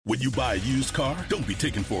When you buy a used car, don't be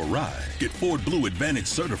taken for a ride. Get Ford Blue Advantage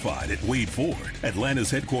certified at Wade Ford, Atlanta's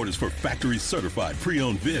headquarters for factory-certified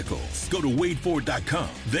pre-owned vehicles. Go to WadeFord.com.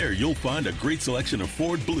 There you'll find a great selection of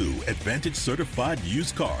Ford Blue Advantage certified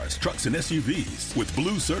used cars, trucks, and SUVs. With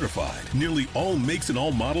Blue certified, nearly all makes and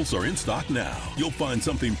all models are in stock now. You'll find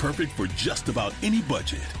something perfect for just about any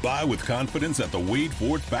budget. Buy with confidence at the Wade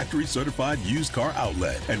Ford factory-certified used car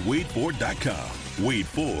outlet at WadeFord.com. Wade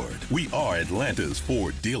Ford. We are Atlanta's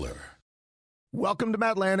Ford dealer. Welcome to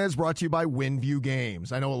Matlanta is brought to you by WinView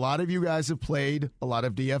Games. I know a lot of you guys have played a lot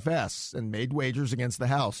of DFS and made wagers against the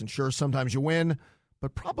house. And sure, sometimes you win,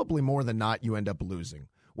 but probably more than not, you end up losing.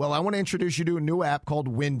 Well, I want to introduce you to a new app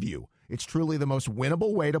called WinView. It's truly the most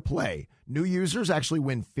winnable way to play. New users actually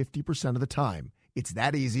win 50% of the time. It's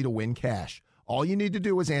that easy to win cash. All you need to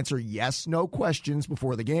do is answer yes/no questions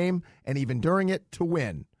before the game and even during it to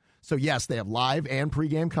win. So, yes, they have live and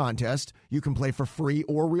pregame contests. You can play for free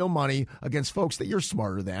or real money against folks that you're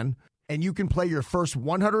smarter than. And you can play your first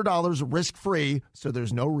 $100 risk-free, so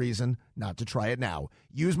there's no reason not to try it now.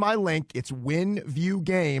 Use my link. It's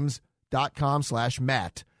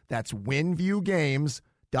winviewgames.com/Matt. That's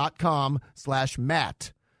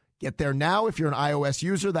winviewgames.com/Matt. Get there now. If you're an iOS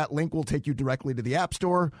user, that link will take you directly to the App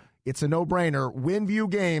Store. It's a no-brainer.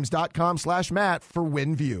 winviewgames.com/Matt for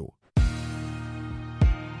WinView.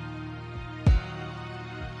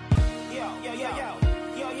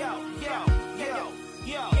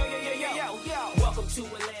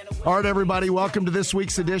 All right, everybody, welcome to this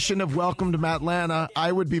week's edition of Welcome to Matlanta.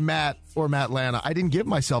 I would be Matt or Matlanta. I didn't give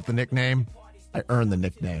myself the nickname. I earned the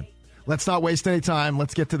nickname. Let's not waste any time.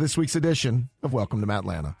 Let's get to this week's edition of Welcome to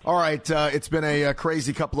Matlanta. All right, it's been a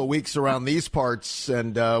crazy couple of weeks around these parts,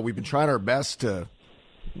 and we've been trying our best to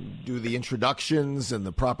do the introductions and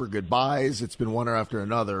the proper goodbyes. It's been one after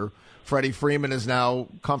another. Freddie Freeman is now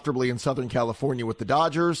comfortably in Southern California with the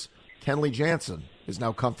Dodgers. Kenley Jansen is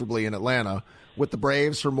now comfortably in Atlanta with the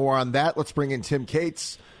Braves. For more on that, let's bring in Tim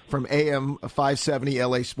Cates from AM 570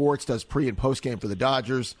 LA Sports, does pre- and post-game for the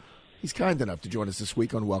Dodgers. He's kind enough to join us this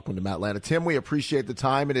week on Welcome to Matlanta. Tim, we appreciate the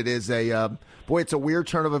time, and it is it's a weird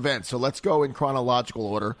turn of events. So let's go in chronological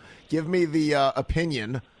order. Give me the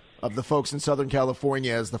opinion of the folks in Southern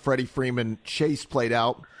California as the Freddie Freeman chase played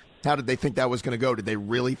out. How did they think that was going to go? Did they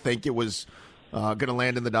really think it was going to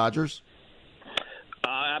land in the Dodgers?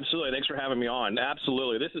 Absolutely. Thanks for having me on.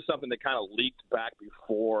 Absolutely. This is something that kind of leaked back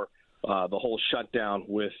before the whole shutdown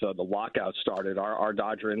with the lockout started. Our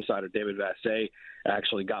Dodger insider, David Vassegh,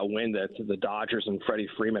 actually got wind that the Dodgers and Freddie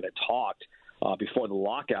Freeman had talked before the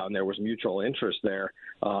lockout, and there was mutual interest there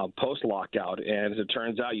post-lockout. And as it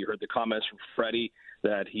turns out, you heard the comments from Freddie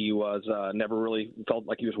that he was never really felt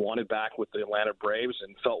like he was wanted back with the Atlanta Braves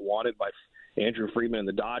and felt wanted by Andrew Friedman and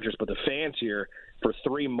the Dodgers. But the fans here for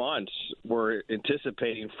 3 months were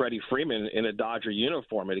anticipating Freddie Freeman in a Dodger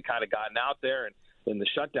uniform. It had kind of gotten out there, and then the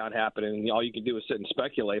shutdown happened, and all you can do is sit and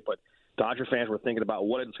speculate. But Dodger fans were thinking about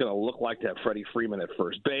what it's going to look like to have Freddie Freeman at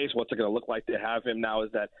first base. What's it going to look like to have him now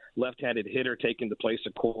as that left-handed hitter taking the place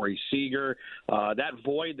of Corey Seager? That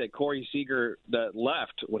void that Corey Seager that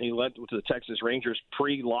left when he went to the Texas Rangers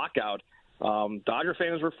pre-lockout, Dodger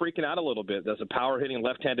fans were freaking out a little bit. There's a power-hitting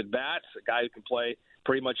left-handed bat, a guy who can play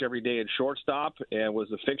pretty much every day at shortstop and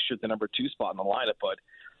was a fixture at the number 2 spot in the lineup. But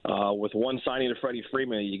with one signing of Freddie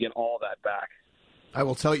Freeman, you get all that back. I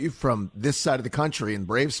will tell you from this side of the country and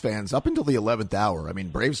Braves fans, up until the 11th hour, I mean,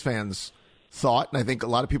 Braves fans thought, and I think a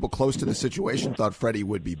lot of people close to the situation thought Freddie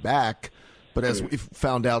would be back. But as we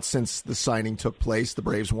found out since the signing took place, the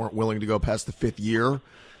Braves weren't willing to go past the 5th year.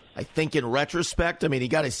 I think in retrospect, I mean, he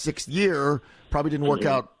got his 6th year, probably didn't work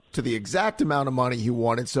out to the exact amount of money he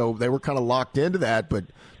wanted, so they were kind of locked into that. But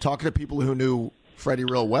talking to people who knew Freddie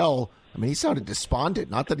real well, I mean, he sounded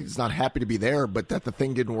despondent. Not that he's not happy to be there, but that the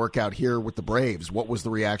thing didn't work out here with the Braves. What was the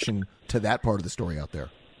reaction to that part of the story out there?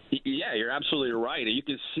 Yeah, you're absolutely right. You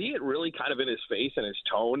can see it really kind of in his face and his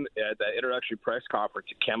tone at the introductory press conference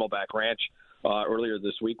at Camelback Ranch earlier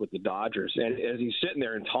this week with the Dodgers. And as he's sitting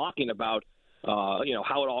there and talking about, how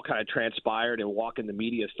it all kind of transpired and walking the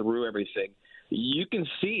media through everything, you can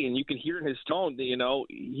see and you can hear in his tone that,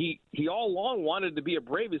 he all along wanted to be a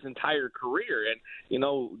Brave his entire career and,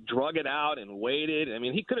 drug it out and waited. I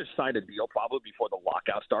mean, he could have signed a deal probably before the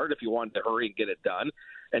lockout started if he wanted to hurry and get it done.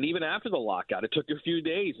 And even after the lockout, it took a few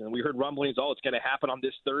days, and we heard rumblings, it's going to happen on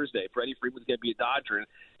this Thursday. Freddie Freeman's going to be a Dodger,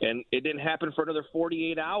 and it didn't happen for another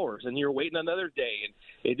 48 hours, and you're waiting another day. And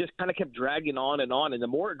it just kind of kept dragging on, and the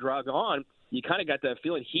more it dragged on, you kind of got that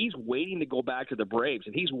feeling he's waiting to go back to the Braves,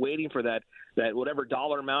 and he's waiting for that whatever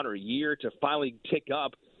dollar amount or year to finally tick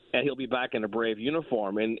up, and he'll be back in a Brave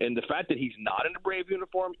uniform. And the fact that he's not in a Brave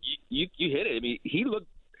uniform, you hit it. I mean, he looked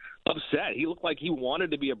upset. He looked like he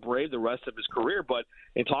wanted to be a Brave the rest of his career. But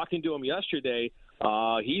in talking to him yesterday,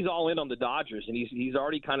 he's all in on the Dodgers, and he's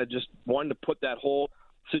already kind of just wanting to put that whole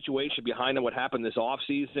situation behind him, what happened this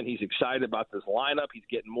offseason. He's excited about this lineup. He's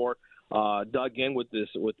getting more dug in with this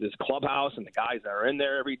clubhouse and the guys that are in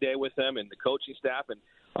there every day with him and the coaching staff.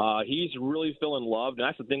 And he's really feeling loved. And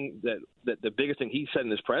that's the thing that the biggest thing he said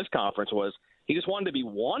in his press conference was he just wanted to be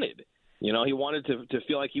wanted. You know, he wanted to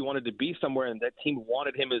feel like he wanted to be somewhere, and that team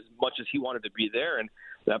wanted him as much as he wanted to be there, and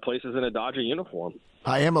that place is in a Dodger uniform.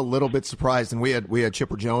 I am a little bit surprised, and we had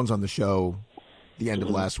Chipper Jones on the show the end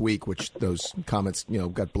of last week, which those comments,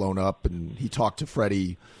 got blown up, and he talked to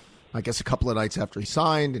Freddie, I guess, a couple of nights after he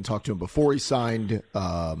signed and talked to him before he signed.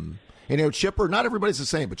 And, Chipper, not everybody's the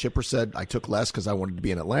same, but Chipper said, I took less because I wanted to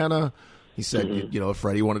be in Atlanta. He said, if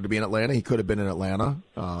Freddie wanted to be in Atlanta, he could have been in Atlanta,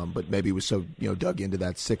 but maybe he was so, dug into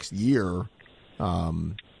that 6th year.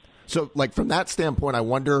 So, from that standpoint, I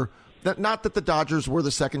wonder that not that the Dodgers were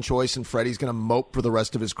the second choice and Freddie's going to mope for the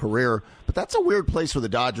rest of his career, but that's a weird place for the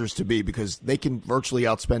Dodgers to be because they can virtually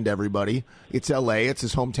outspend everybody. It's L.A., it's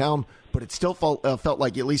his hometown, but it still felt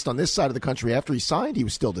like, at least on this side of the country, after he signed, he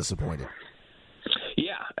was still disappointed.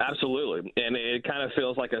 Yeah, absolutely. And it kind of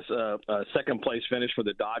feels like a second-place finish for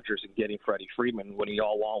the Dodgers in getting Freddie Freeman when he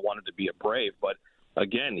all along wanted to be a Brave. But,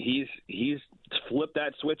 again, he's flipped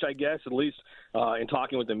that switch, I guess, at least in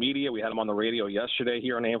talking with the media. We had him on the radio yesterday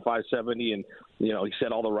here on AM 570, and, he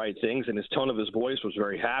said all the right things, and his tone of his voice was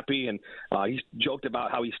very happy. And he joked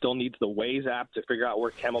about how he still needs the Waze app to figure out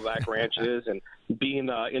where Camelback Ranch is, and being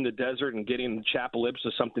in the desert and getting Chapel Lips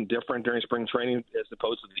is something different during spring training as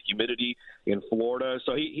opposed to the humidity in Florida.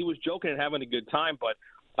 So he was joking and having a good time, but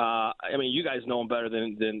you guys know him better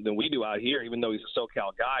than we do out here, even though he's a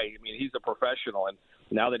SoCal guy. He's a professional, and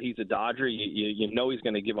now that he's a Dodger, you know he's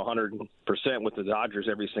going to give 100% with the Dodgers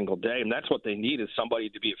every single day, and that's what they need is somebody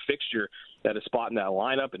to be a fixture at a spot in that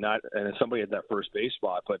lineup and somebody at that first base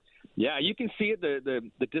spot. But, yeah, you can see it,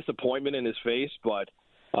 the disappointment in his face, but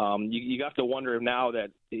you have to wonder if now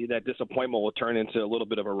that disappointment will turn into a little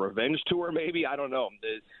bit of a revenge tour, maybe. I don't know.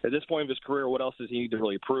 At this point of his career, what else does he need to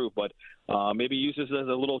really prove? But maybe use this as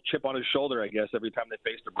a little chip on his shoulder, I guess, every time they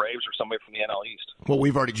face the Braves or somebody from the NL East. Well,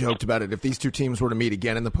 we've already joked about it. If these two teams were to meet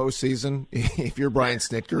again in the postseason, if you're Brian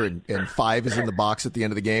Snitker and 5 is in the box at the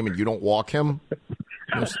end of the game and you don't walk him,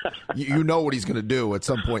 you know what he's going to do at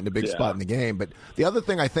some point in the big spot in the game. But the other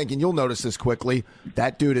thing I think, and you'll notice this quickly,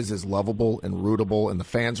 that dude is as lovable and rootable, and the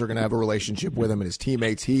fans are going to have a relationship with him and his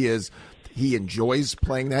teammates. He enjoys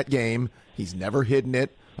playing that game. He's never hidden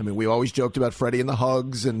it. We always joked about Freddie and the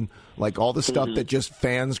hugs and all the stuff that just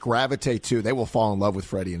fans gravitate to. They will fall in love with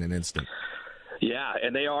Freddie in an instant. Yeah,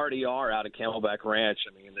 and they already are out at Camelback Ranch.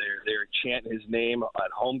 They're chanting his name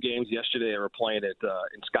at home games. Yesterday they were playing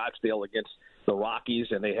in Scottsdale against the Rockies,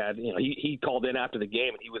 and they had, he called in after the game,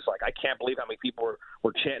 and he was like, I can't believe how many people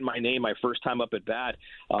were chanting my name my first time up at bat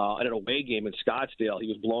at an away game in Scottsdale. He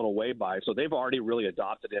was blown away by it. So they've already really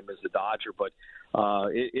adopted him as a Dodger. But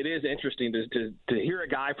it is interesting to hear a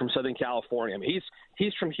guy from Southern California.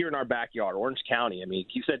 He's from here in our backyard, Orange County.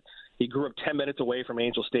 He said he grew up 10 minutes away from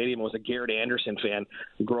Angel Stadium and was a Garrett Anderson fan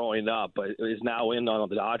growing up, but is now in on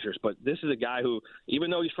the Dodgers. But this is a guy who,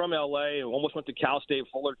 even though he's from L.A., almost went to Cal State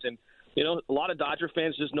Fullerton, a lot of Dodger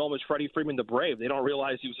fans just know him as Freddie Freeman, the Brave. They don't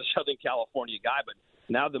realize he was a Southern California guy, but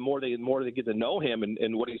now the more they get to know him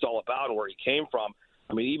and what he's all about and where he came from,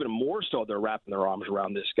 even more so they're wrapping their arms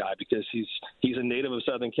around this guy because he's a native of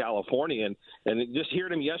Southern California. And just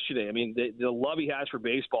hearing him yesterday, the love he has for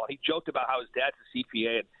baseball. He joked about how his dad's a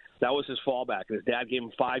CPA, and that was his fallback. And his dad gave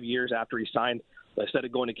him 5 years after he signed, instead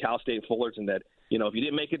of going to Cal State Fullerton, that if you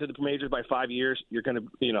didn't make it to the majors by 5 years, you're gonna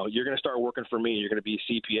start working for me. You're gonna be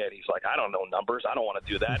a CPA. And he's like, I don't know numbers. I don't want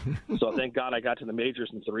to do that. So thank God I got to the majors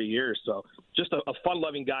in 3 years. So just a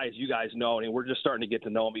fun-loving guy, as you guys know, and we're just starting to get to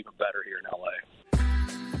know him even better here in LA.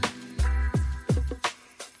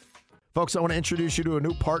 Folks, I want to introduce you to a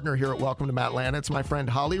new partner here at Welcome to Matlanta. It's my friend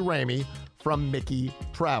Holly Ramey from Mickey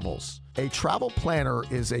Travels. A travel planner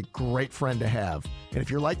is a great friend to have. And if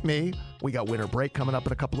you're like me, we got winter break coming up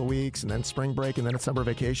in a couple of weeks, and then spring break, and then it's summer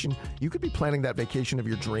vacation. You could be planning that vacation of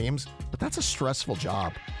your dreams, but that's a stressful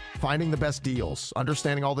job. Finding the best deals,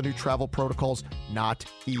 understanding all the new travel protocols, not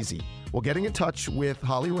easy. Well, getting in touch with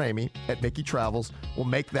Holly Ramey at Mickey Travels will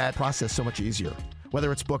make that process so much easier.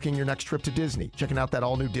 Whether it's booking your next trip to Disney, checking out that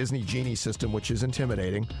all-new Disney Genie system, which is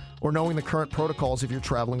intimidating, or knowing the current protocols if you're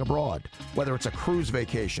traveling abroad. Whether it's a cruise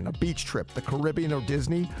vacation, a beach trip, the Caribbean, or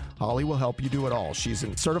Disney, Holly will help you do it all. She's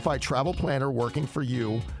a certified travel planner working for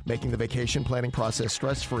you, making the vacation planning process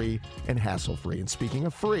stress-free and hassle-free. And speaking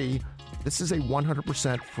of free, this is a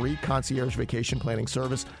 100% free concierge vacation planning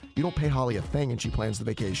service. You don't pay Holly a thing, and she plans the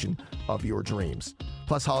vacation of your dreams.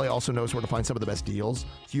 Plus, Holly also knows where to find some of the best deals,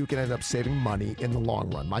 so you can end up saving money in the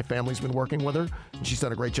long run. My family's been working with her, and she's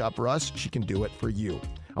done a great job for us. She can do it for you.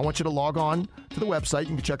 I want you to log on to the website.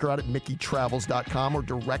 You can check her out at MickeyTravels.com or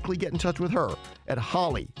directly get in touch with her at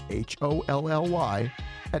Holly, Holly,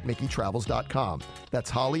 at MickeyTravels.com. That's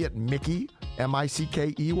Holly at Mickey,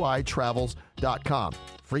 Mickey, Travels.com.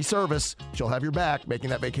 Free service. She'll have your back, making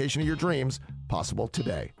that vacation of your dreams possible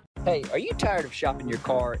today. Hey, are you tired of shopping your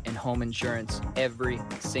car and home insurance every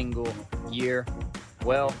single year?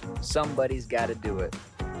 Well, somebody's got to do it.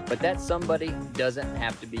 But that somebody doesn't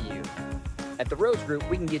have to be you. At the Rose Group,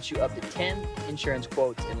 we can get you up to 10 insurance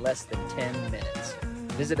quotes in less than 10 minutes.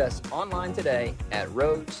 Visit us online today at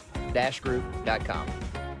rose-group.com.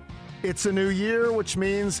 It's a new year, which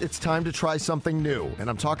means it's time to try something new. And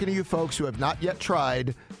I'm talking to you folks who have not yet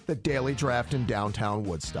tried the Daily Draft in downtown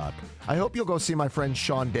Woodstock. I hope you'll go see my friend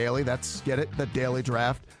Sean Daly. That's, get it, the Daily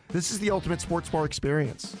Draft. This is the ultimate sports bar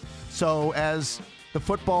experience. So as the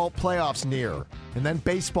football playoffs near, and then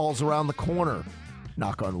baseball's around the corner,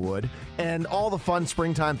 knock on wood, and all the fun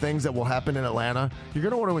springtime things that will happen in Atlanta, you're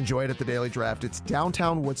going to want to enjoy it at the Daily Draft. It's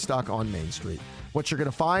downtown Woodstock on Main Street. What you're going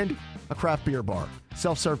to find? A craft beer bar,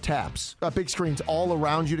 self-serve taps, big screens all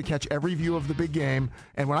around you to catch every view of the big game.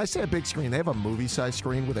 And when I say a big screen, they have a movie-sized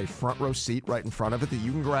screen with a front row seat right in front of it that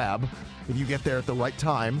you can grab if you get there at the right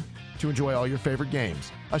time to enjoy all your favorite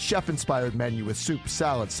games. A chef-inspired menu with soup,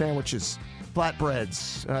 salad, sandwiches,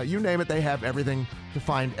 flatbreads, you name it, they have everything to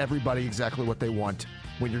find everybody exactly what they want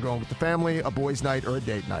when you're going with the family, a boys' night, or a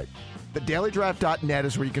date night. TheDailyDraft.net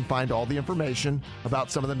is where you can find all the information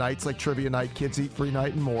about some of the nights like Trivia Night, Kids Eat Free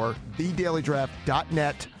Night, and more.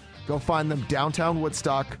 TheDailyDraft.net. Go find them downtown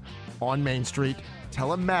Woodstock on Main Street. Tell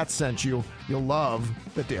them Matt sent you. You'll love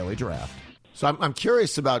the Daily Draft. So I'm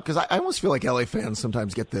curious about, because I almost feel like LA fans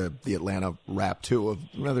sometimes get the Atlanta rap too of,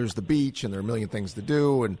 you know, there's the beach and there are a million things to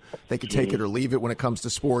do and they could take it or leave it when it comes to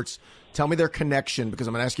sports. Tell me their connection, because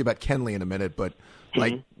I'm going to ask you about Kenley in a minute, but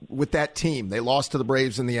like with that team, they lost to the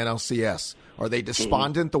Braves in the NLCS. Are they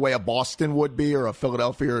despondent the way a Boston would be, or a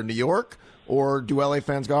Philadelphia or New York? Or do LA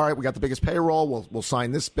fans go, all right, we got the biggest payroll, we'll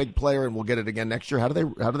sign this big player and we'll get it again next year? How do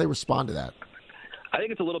they respond to that? I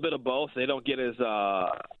think it's a little bit of both. They don't get as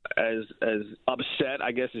upset,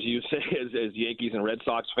 I guess, as you say, as Yankees and Red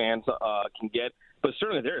Sox fans can get. But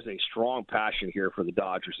certainly there is a strong passion here for the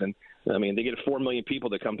Dodgers. And, I mean, they get 4 million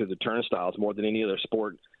people that come through the turnstiles, more than any other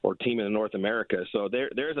sport or team in North America. So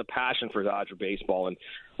there's a passion for Dodger baseball. And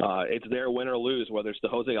it's their win or lose, whether it's the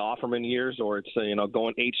Jose Offerman years or it's,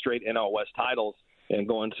 going 8 straight NL West titles and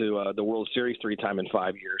going to the World Series 3 times in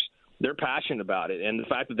 5 years. They're passionate about it. And the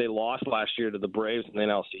fact that they lost last year to the Braves in the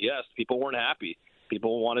NLCS, people weren't happy.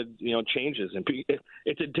 People wanted, changes. And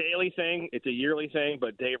it's a daily thing. It's a yearly thing.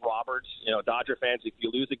 But Dave Roberts, Dodger fans, if you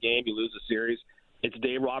lose a game, you lose a series. It's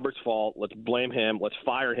Dave Roberts' fault. Let's blame him. Let's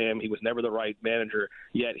fire him. He was never the right manager.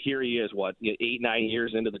 Yet here he is, 8-9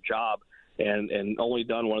 years into the job and only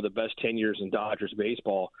done one of the best 10 years in Dodgers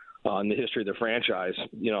baseball in the history of the franchise.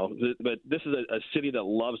 But this is a city that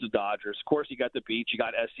loves the Dodgers. Of course, you got the beach, you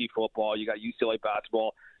got SC football, you got UCLA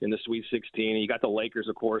basketball in the Sweet 16, and you got the Lakers,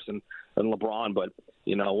 of course, and LeBron. But,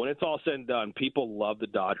 when it's all said and done, people love the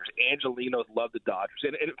Dodgers. Angelinos love the Dodgers.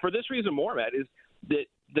 And for this reason more, Matt, is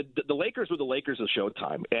that the Lakers were the Lakers of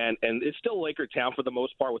Showtime. And it's still Laker town for the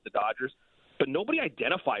most part with the Dodgers. But nobody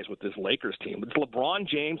identifies with this Lakers team. It's LeBron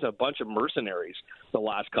James and a bunch of mercenaries the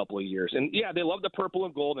last couple of years. And, yeah, they love the purple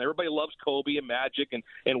and gold, and everybody loves Kobe and Magic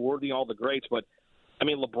and Worthy and all the greats. But, I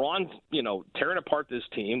mean, LeBron's, tearing apart this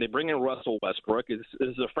team. They bring in Russell Westbrook. This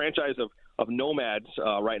is a franchise of nomads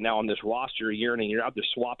right now on this roster year in and year out. They're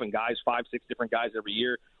swapping guys, 5-6 different guys every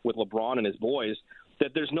year with LeBron and his boys.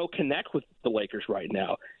 That there's no connect with the Lakers right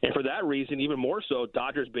now. And for that reason, even more so,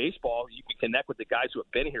 Dodgers baseball, you can connect with the guys who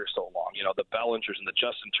have been here so long, the Bellingers and the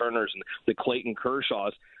Justin Turners and the Clayton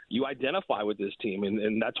Kershaws. You identify with this team.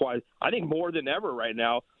 And that's why I think more than ever right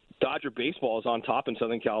now, Dodger baseball is on top in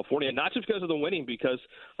Southern California, not just because of the winning, because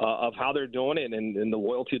of how they're doing it and the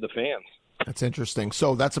loyalty of the fans. That's interesting.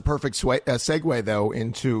 So that's a perfect segue, though,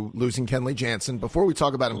 into losing Kenley Jansen. Before we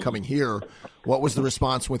talk about him coming here, what was the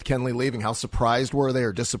response with Kenley leaving? How surprised were they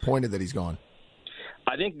or disappointed that he's gone?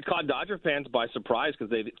 I think it caught Dodger fans by surprise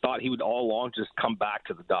because they thought he would all along just come back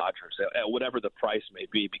to the Dodgers at whatever the price may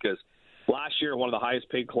be, because last year, one of the highest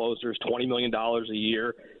paid closers, $20 million a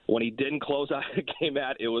year. When he didn't close out a game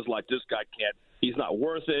it was like, this guy he's not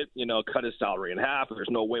worth it, cut his salary in half. There's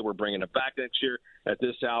no way we're bringing him back next year at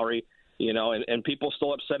this salary. And people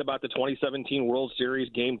still upset about the 2017 World Series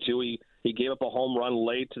Game 2. He gave up a home run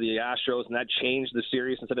late to the Astros, and that changed the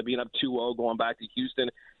series. Instead of being up 2-0 going back to Houston,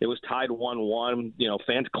 it was tied 1-1.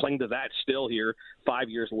 Fans cling to that still here 5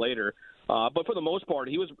 years later. But for the most part,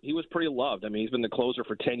 he was pretty loved. I mean, he's been the closer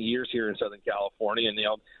for 10 years here in Southern California, and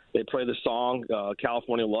they play the song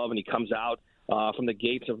California Love, and he comes out from the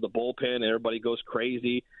gates of the bullpen, and everybody goes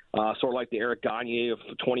crazy, sort of like the Eric Gagne of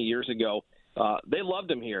 20 years ago. They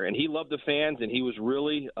loved him here, and he loved the fans, and he was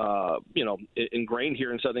really, ingrained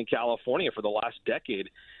here in Southern California for the last decade.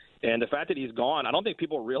 And the fact that he's gone, I don't think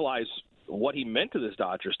people realize what he meant to this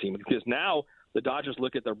Dodgers team, because now the Dodgers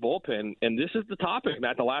look at their bullpen, and this is the topic,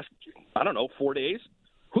 Matt, the last, 4 days.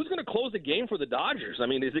 Who's going to close the game for the Dodgers? I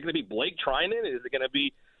mean, is it going to be Blake Trinan? Is it going to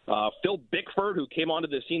be Phil Bickford, who came onto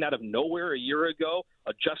the scene out of nowhere a year ago?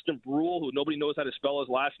 Justin Brule, who nobody knows how to spell his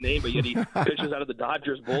last name, but yet he pitches out of the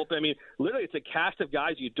Dodgers bullpen. I mean, literally, it's a cast of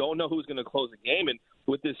guys you don't know who's going to close the game. And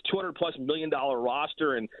with this $200+ million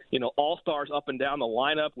roster and, all-stars up and down the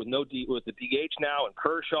lineup with with the DH now and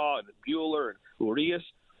Kershaw and Buehler and Urias,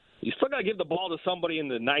 you still got to give the ball to somebody in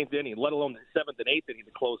the ninth inning, let alone the seventh and eighth inning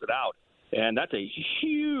to close it out. And that's a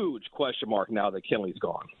huge question mark now that Kenley's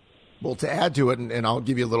gone. Well, to add to it, and I'll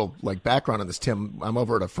give you a little background on this, Tim. I'm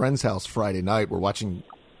over at a friend's house Friday night. We're watching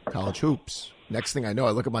college hoops. Next thing I know,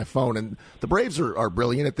 I look at my phone, and the Braves are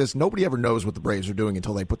brilliant at this. Nobody ever knows what the Braves are doing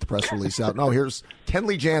until they put the press release out. No, here's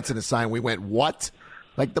Kenley Jansen is signed. We went, what?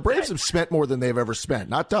 Like, the Braves have spent more than they've ever spent.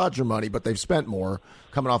 Not Dodger money, but they've spent more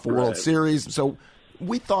coming off a World Series. So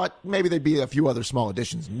we thought maybe there'd be a few other small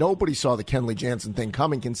additions. Nobody saw the Kenley Jansen thing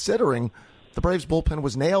coming, considering the Braves bullpen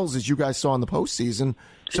was nails, as you guys saw in the postseason.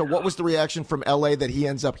 So what was the reaction from L.A. that he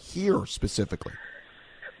ends up here specifically?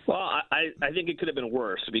 Well, I think it could have been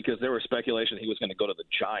worse, because there was speculation he was going to go to the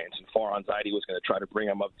Giants, and Farhan Zaidi was going to try to bring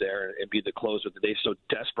him up there and be the closer that they so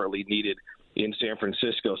desperately needed in San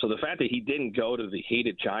Francisco. So the fact that he didn't go to the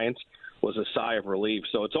hated Giants was a sigh of relief.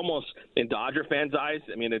 So it's almost, in Dodger fans' eyes,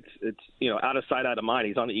 I mean, it's out of sight, out of mind.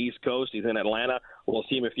 He's on the East Coast. He's in Atlanta. We'll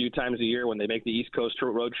see him a few times a year when they make the East Coast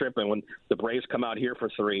road trip, and when the Braves come out here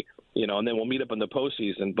for 3, and then we'll meet up in the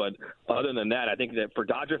postseason. But other than that, I think that for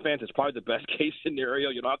Dodger fans, it's probably the best case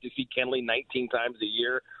scenario. You don't have to see Kenley 19 times a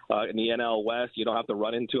year in the NL West. You don't have to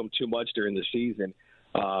run into him too much during the season.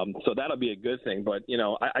 So that'll be a good thing. But,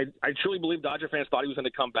 I truly believe Dodger fans thought he was going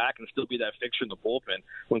to come back and still be that fixture in the bullpen,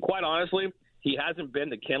 when quite honestly, he hasn't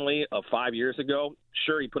been the Kenley of 5 years ago.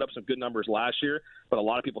 Sure, he put up some good numbers last year, but a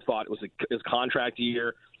lot of people thought it was his contract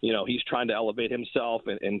year. He's trying to elevate himself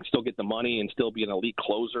and still get the money and still be an elite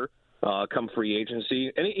closer come free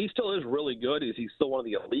agency. And he still is really good. Is he still one of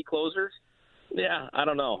the elite closers? Yeah, I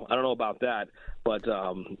don't know. I don't know about that. But,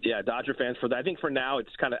 Dodger fans, I think for now it's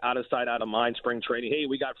kind of out of sight, out of mind, spring trading. Hey,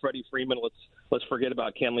 we got Freddie Freeman. Let's forget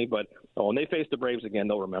about Kenley. But when they face the Braves again,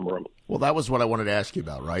 they'll remember him. Well, that was what I wanted to ask you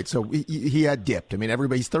about, right? So he had dipped. I mean,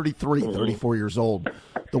 he's 33, 34 years old.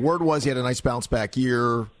 The word was he had a nice bounce-back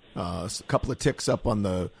year, a couple of ticks up on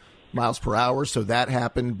the miles per hour, so that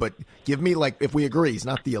happened. But give me, if we agree, he's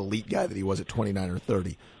not the elite guy that he was at 29 or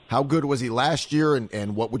 30. How good was he last year,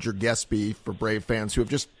 and what would your guess be for Brave fans who have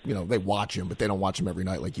just, they watch him, but they don't watch him every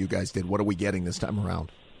night like you guys did? What are we getting this time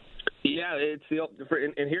around? Yeah, it's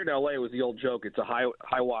and here in LA it was the old joke. It's a high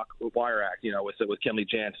wire act, with Kenley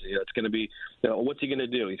Jansen. It's going to be, what's he going to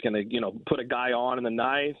do? He's going to, put a guy on in the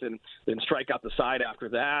ninth and then strike out the side after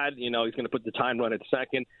that. He's going to put the time run at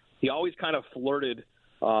second. He always kind of flirted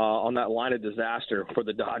on that line of disaster for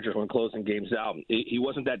the Dodgers when closing games out. He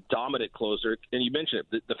wasn't that dominant closer. And you mentioned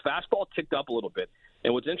it, the fastball ticked up a little bit.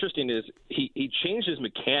 And what's interesting is he changed his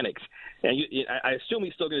mechanics. And I assume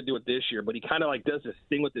he's still going to do it this year, but he kind of does this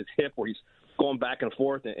thing with his hip where he's going back and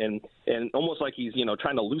forth and almost like he's,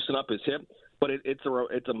 trying to loosen up his hip. But it's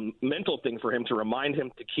a mental thing for him to remind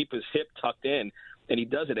him to keep his hip tucked in. And he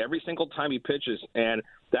does it every single time he pitches. And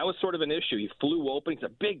that was sort of an issue. He flew open. He's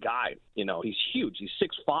a big guy. He's huge. He's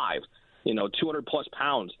 6'5", 200-plus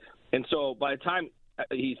pounds. And so by the time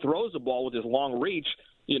he throws the ball with his long reach,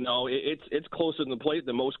 it's closer to the plate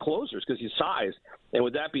than most closers because he's size. And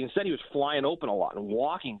with that being said, he was flying open a lot and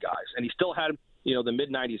walking guys. And he still had, the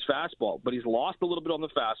mid-90s fastball. But he's lost a little bit on the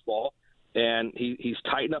fastball. And he's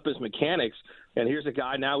tightened up his mechanics. And here's a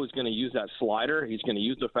guy now who's going to use that slider. He's going to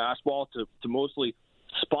use the fastball to mostly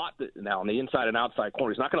spot now on the inside and outside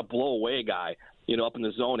corner. He's not going to blow away a guy up in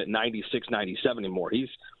the zone at 96, 97 anymore. He's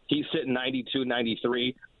hitting 92,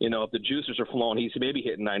 93. If the juicers are flowing, he's maybe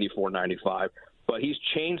hitting 94, 95. But he's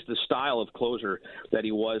changed the style of closer that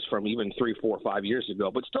he was from even 3, 4, 5 years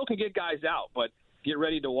ago. But still can get guys out. But get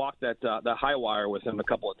ready to walk that high wire with him a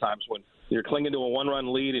couple of times when you're clinging to a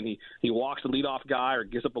one-run lead and he walks the leadoff guy or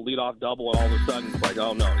gives up a leadoff double, and all of a sudden it's like,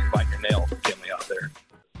 oh, no, he's biting your nails and getting me out there.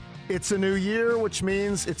 It's a new year, which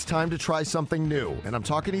means it's time to try something new. And I'm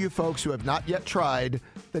talking to you folks who have not yet tried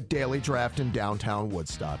the Daily Draft in downtown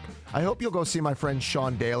Woodstock. I hope you'll go see my friend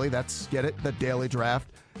Sean Daly. Get it? The Daily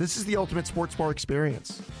Draft. This is the ultimate sports bar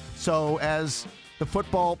experience. So as the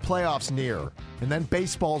football playoffs near, and then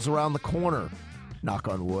baseball's around the corner, knock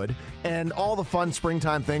on wood, and all the fun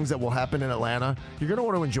springtime things that will happen in Atlanta, you're going to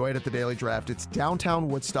want to enjoy it at the Daily Draft. It's downtown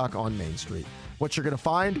Woodstock on Main Street. What you're going to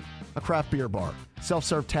find? A craft beer bar,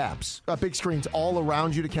 self-serve taps, big screens all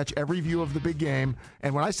around you to catch every view of the big game.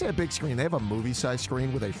 And when I say a big screen, they have a movie-sized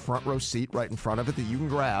screen with a front row seat right in front of it that you can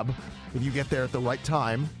grab if you get there at the right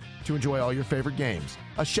time to enjoy all your favorite games.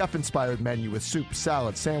 A chef-inspired menu with soup,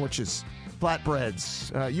 salad, sandwiches,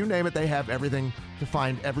 flatbreads, you name it, they have everything to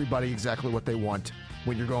find everybody exactly what they want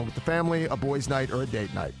when you're going with the family, a boys' night, or a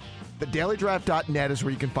date night. TheDailyDraft.net is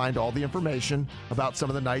where you can find all the information about some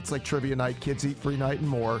of the nights like Trivia Night, Kids Eat Free Night, and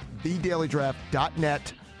more.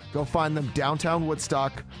 TheDailyDraft.net. Go find them downtown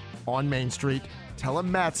Woodstock on Main Street. Tell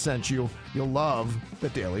them Matt sent you. You'll love the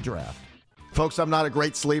Daily Draft. Folks, I'm not a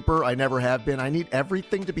great sleeper. I never have been. I need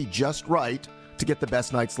everything to be just right to get the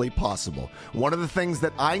best night's sleep possible. One of the things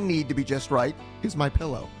that I need to be just right is my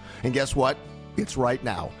pillow. And guess what? It's right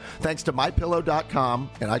now. Thanks to MyPillow.com,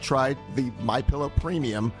 and I tried the MyPillow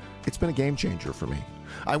Premium. It's been a game changer for me.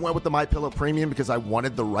 I went with the MyPillow Premium because I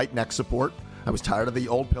wanted the right neck support. I was tired of the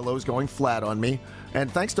old pillows going flat on me. And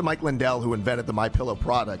thanks to Mike Lindell, who invented the MyPillow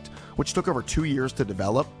product, which took over 2 years to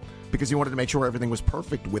develop, because he wanted to make sure everything was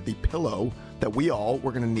perfect with the pillow that we all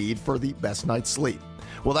were going to need for the best night's sleep.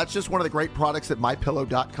 Well, that's just one of the great products that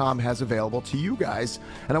MyPillow.com has available to you guys.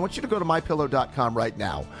 And I want you to go to MyPillow.com right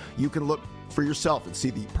now. You can look for yourself and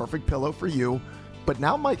see the perfect pillow for you. But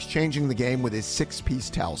now Mike's changing the game with his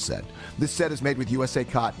 6-piece towel set. This set is made with USA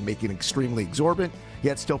cotton, making it extremely absorbent,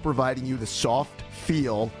 yet still providing you the soft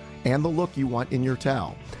feel and the look you want in your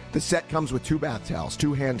towel. The set comes with 2 bath towels,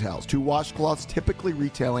 2 hand towels, 2 washcloths, typically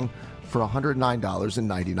retailing for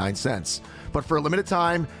 $109.99. But for a limited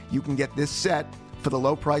time, you can get this set for the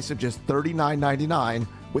low price of just $39.99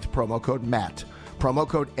 with promo code MATT. Promo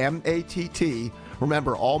code MATT.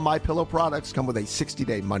 Remember, all MyPillow products come with a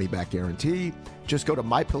 60-day money-back guarantee. Just go to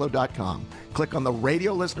MyPillow.com. Click on the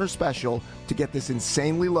radio listener special to get this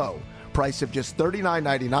insanely low price of just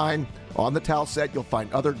 $39.99. On the towel set, you'll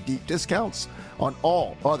find other deep discounts on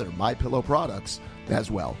all other MyPillow products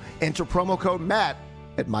as well. Enter promo code MATT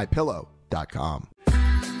at MyPillow.com.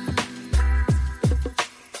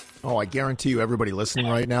 Oh, I guarantee you, everybody listening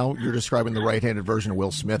right now, you're describing the right-handed version of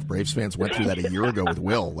Will Smith. Braves fans went through that a year ago with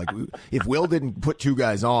Will. Like, if Will didn't put 2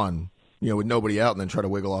 guys on, with nobody out and then try to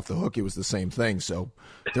wiggle off the hook, it was the same thing. So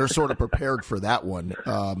they're sort of prepared for that one.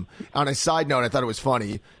 On a side note, I thought it was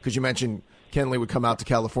funny because you mentioned Kenley would come out to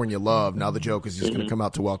California Love. Now the joke is he's going to come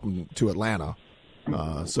out to Welcome to Atlanta.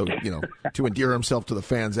 So, to endear himself to the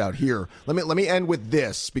fans out here. Let me end with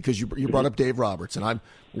this because you brought up Dave Roberts, and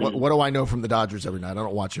what do I know from the Dodgers every night? I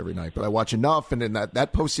don't watch every night, but I watch enough. And in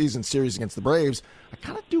that postseason series against the Braves, I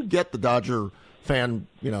kind of do get the Dodger fan,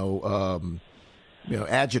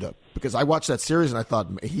 agita, because I watched that series and I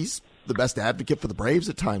thought he's the best advocate for the Braves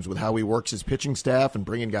at times with how he works his pitching staff and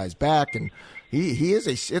bringing guys back. And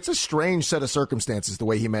it's a strange set of circumstances the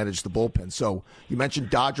way he managed the bullpen. So you mentioned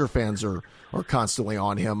Dodger fans are constantly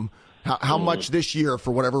on him. How much this year,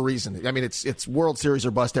 for whatever reason? I mean, it's World Series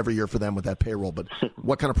or bust every year for them with that payroll, but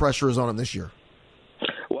what kind of pressure is on him this year?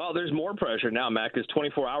 Well, there's more pressure now, Matt, because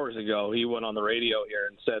 24 hours ago he went on the radio here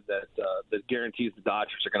and said that guarantees the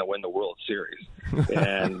Dodgers are going to win the World Series.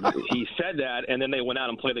 And he said that, and then they went out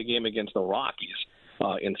and played a game against the Rockies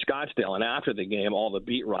in Scottsdale. And after the game, all the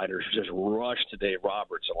beat writers just rushed to Dave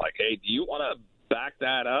Roberts and like, hey, do you want to back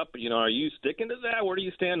that up? Are you sticking to that? Where do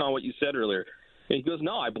you stand on what you said earlier? And he goes,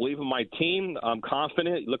 no, I believe in my team. I'm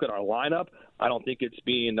confident. Look at our lineup. I don't think it's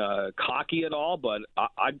being cocky at all, but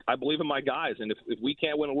I believe in my guys. And if we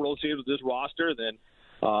can't win a World Series with this roster, then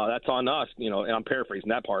that's on us. And I'm paraphrasing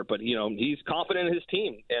that part, but he's confident in his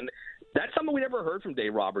team, and that's something we never heard from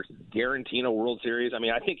Dave Roberts, guaranteeing a World Series. I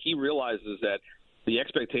mean, I think he realizes that the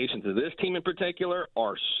expectations of this team in particular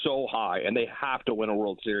are so high, and they have to win a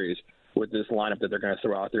World Series. with this lineup that they're going to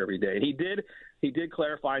throw out there every day. He did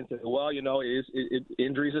clarify and say, well,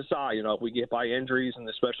 injuries aside, if we get by injuries, and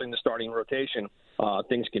especially in the starting rotation,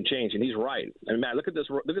 things can change. And he's right. I mean, Matt, look at this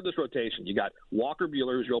rotation. You got Walker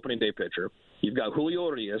Buehler, who's your opening day pitcher. You've got Julio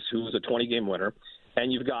Urias, who's a 20-game winner.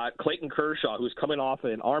 And you've got Clayton Kershaw, who's coming off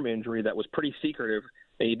an arm injury that was pretty secretive,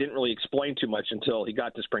 and he didn't really explain too much until he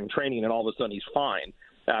got to spring training, and all of a sudden he's fine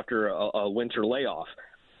after a winter layoff.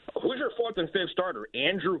 Who's your fourth and fifth starter?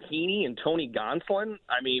 Andrew Heaney and Tony Gonsolin?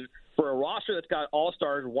 I mean, for a roster that's got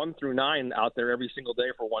all-stars 1 through 9 out there every single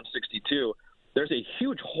day for 162, there's a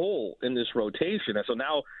huge hole in this rotation. And so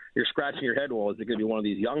now you're scratching your head, well, is it going to be one of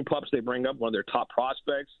these young pups they bring up, one of their top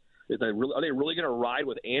prospects? Are they really going to ride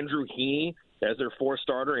with Andrew Heaney as their fourth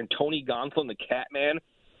starter and Tony Gonsolin, the Catman,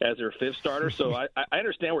 as their fifth starter? So I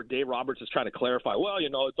understand where Dave Roberts is trying to clarify. Well,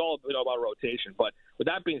 it's all about rotation. But with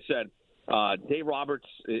that being said, Dave Roberts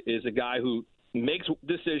is a guy who makes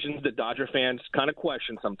decisions that Dodger fans kind of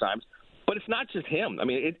question sometimes. But it's not just him. I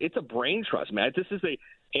mean, it's a brain trust, man. This is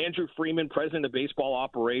Andrew Freeman, president of baseball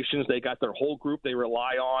operations. They got their whole group they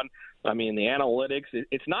rely on. I mean, the analytics.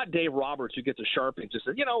 It's not Dave Roberts who gets a Sharpie and just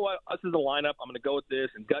says, you know what, this is the lineup. I'm going to go with this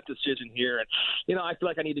and gut decision here. And, I feel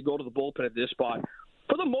like I need to go to the bullpen at this spot.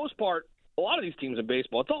 For the most part, a lot of these teams in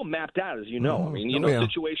baseball, it's all mapped out, as you know. I mean,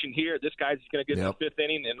 situation here, this guy's going to get to the fifth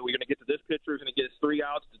inning, and we're going to get to this pitcher who's going to get 3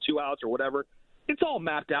 outs to 2 outs or whatever. It's all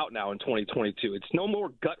mapped out now in 2022. It's no more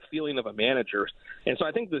gut feeling of a manager. And so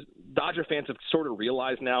I think the Dodger fans have sort of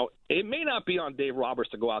realized now it may not be on Dave Roberts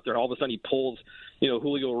to go out there and all of a sudden he pulls,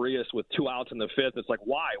 Julio Urias with 2 outs in the fifth. It's like,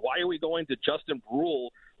 why? Why are we going to Justin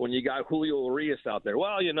Brule when you got Julio Urias out there?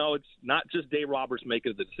 Well, it's not just Dave Roberts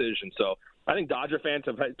making the decision. So I think Dodger fans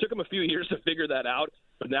it took them a few years to figure that out,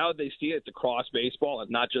 but now that they see it's across baseball and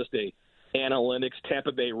not just a analytics,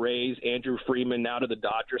 Tampa Bay Rays, Andrew Freeman, now to the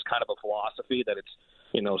Dodgers kind of a philosophy that it's,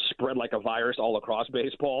 spread like a virus all across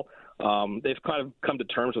baseball. They've kind of come to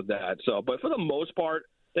terms with that. So, but for the most part,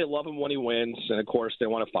 they love him when he wins, and of course they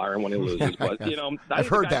want to fire him when he loses. But, I've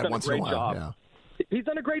heard that once in a while. Yeah. He's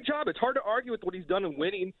done a great job. It's hard to argue with what he's done in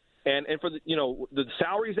winning, and for the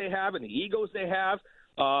salaries they have and the egos they have,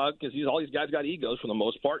 because all these guys got egos for the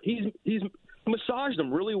most part. He's massaged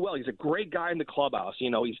them really well. He's a great guy in the clubhouse.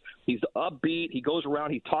 He's upbeat. He goes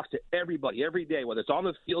around. He talks to everybody every day, whether it's on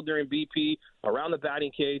the field during BP, around the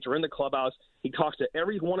batting cage, or in the clubhouse. He talks to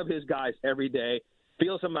every one of his guys every day,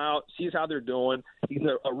 feels them out, sees how they're doing. He's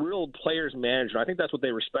a real player's manager. I think that's what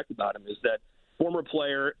they respect about him, is that former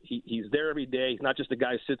player. He's there every day. He's not just a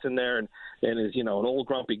guy who sits in there and is an old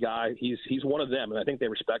grumpy guy. He's one of them, and I think they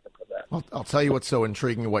respect him for that. Well, I'll tell you what's so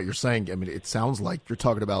intriguing in what you're saying. I mean, it sounds like you're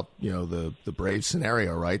talking about the Braves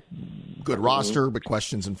scenario, right? Good roster, but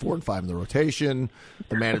questions in 4 and 5 in the rotation.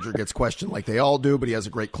 The manager gets questioned like they all do, but he has a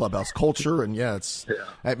great clubhouse culture, and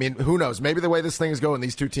I mean, who knows? Maybe the way this thing is going,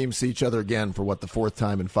 these two teams see each other again for the 4th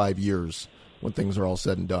time in 5 years. When things are all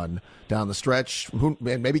said and done down the stretch. And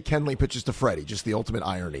maybe Kenley pitches to Freddie, just the ultimate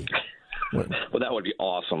irony. Well, that would be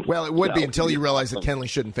awesome. Well, it would be until you realize that Kenley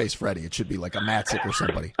shouldn't face Freddie. It should be like a Matzik or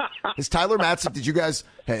somebody. Is Tyler Matzik,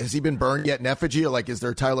 has he been burned yet in effigy? Or is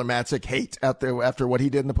there Tyler Matzik hate out there after what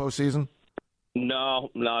he did in the postseason? No,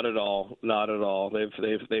 not at all. Not at all. They've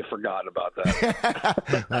forgotten about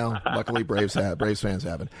that. Well, luckily Braves fans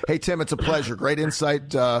haven't. Hey, Tim, it's a pleasure. Great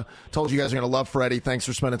insight. Told you guys are going to love Freddie. Thanks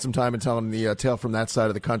for spending some time and telling the tale from that side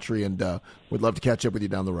of the country, and we'd love to catch up with you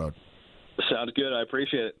down the road. Sounds good. I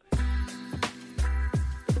appreciate it.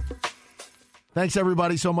 Thanks,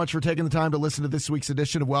 everybody, so much for taking the time to listen to this week's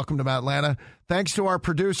edition of Welcome to Matlanta. Thanks to our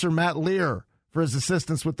producer, Matt Lear, for his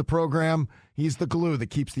assistance with the program. He's the glue that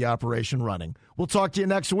keeps the operation running. We'll talk to you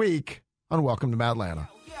next week on Welcome to Matlanta.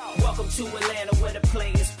 Welcome to Atlanta where the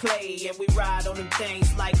players play, and we ride on them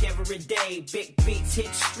things like every day. Big beats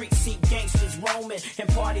hit streets, see gangsters roaming, and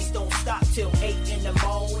parties don't stop till 8 in the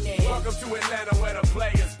morning. Welcome to Atlanta where the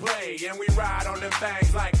players play, and we ride on them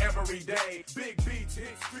things like every day. Big beats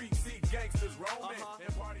hit streets, see gangsters roaming,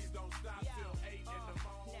 and parties don't stop till 8 in the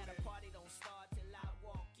morning. Now the party don't start till I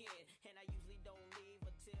walk in, and I usually don't leave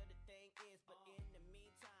until the thing is. But in the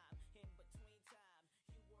meantime, in between time,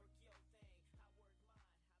 you work your thing, I work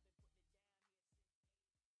mine.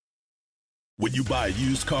 When you buy a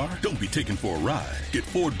used car, don't be taken for a ride. Get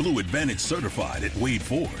Ford Blue Advantage certified at Wade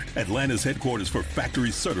Ford, Atlanta's headquarters for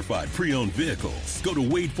factory certified pre-owned vehicles. Go to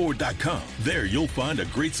wadeford.com. There you'll find a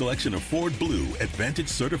great selection of Ford Blue Advantage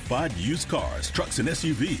certified used cars, trucks, and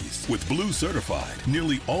SUVs. With Blue certified,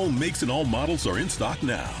 nearly all makes and all models are in stock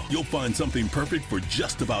now. You'll find something perfect for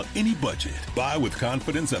just about any budget. Buy with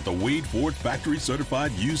confidence at the Wade Ford factory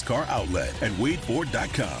certified used car outlet at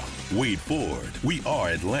wadeford.com. Wade Ford, we are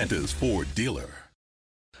Atlanta's Ford dealer.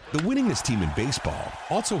 The winningest team in baseball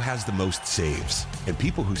also has the most saves, and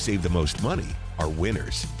people who save the most money are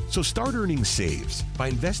winners. So start earning saves by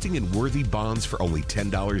investing in Worthy bonds for only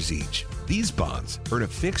 $10 each. These bonds earn a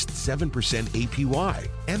fixed 7% APY,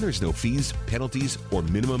 and there's no fees, penalties, or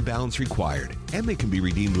minimum balance required, and they can be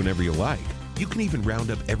redeemed whenever you like. You can even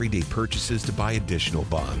round up everyday purchases to buy additional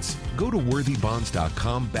bonds. Go to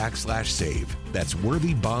worthybonds.com/save. That's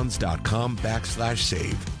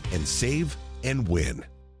worthybonds.com/save and save and win.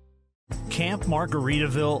 Camp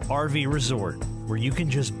Margaritaville RV Resort, where you can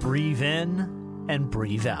just breathe in and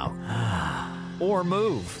breathe out. Or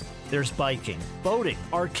move. There's biking, boating,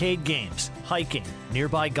 arcade games, hiking,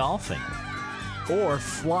 nearby golfing. Or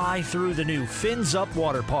fly through the new Fins Up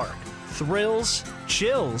Water Park. Thrills,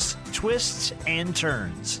 chills, twists, and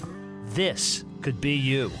turns. This could be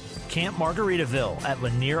you. Camp Margaritaville at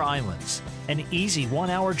Lanier Islands. An easy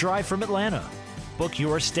 1-hour drive from Atlanta. Book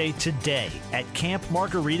your stay today at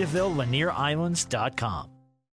campmargaritavillelanierIslands.com.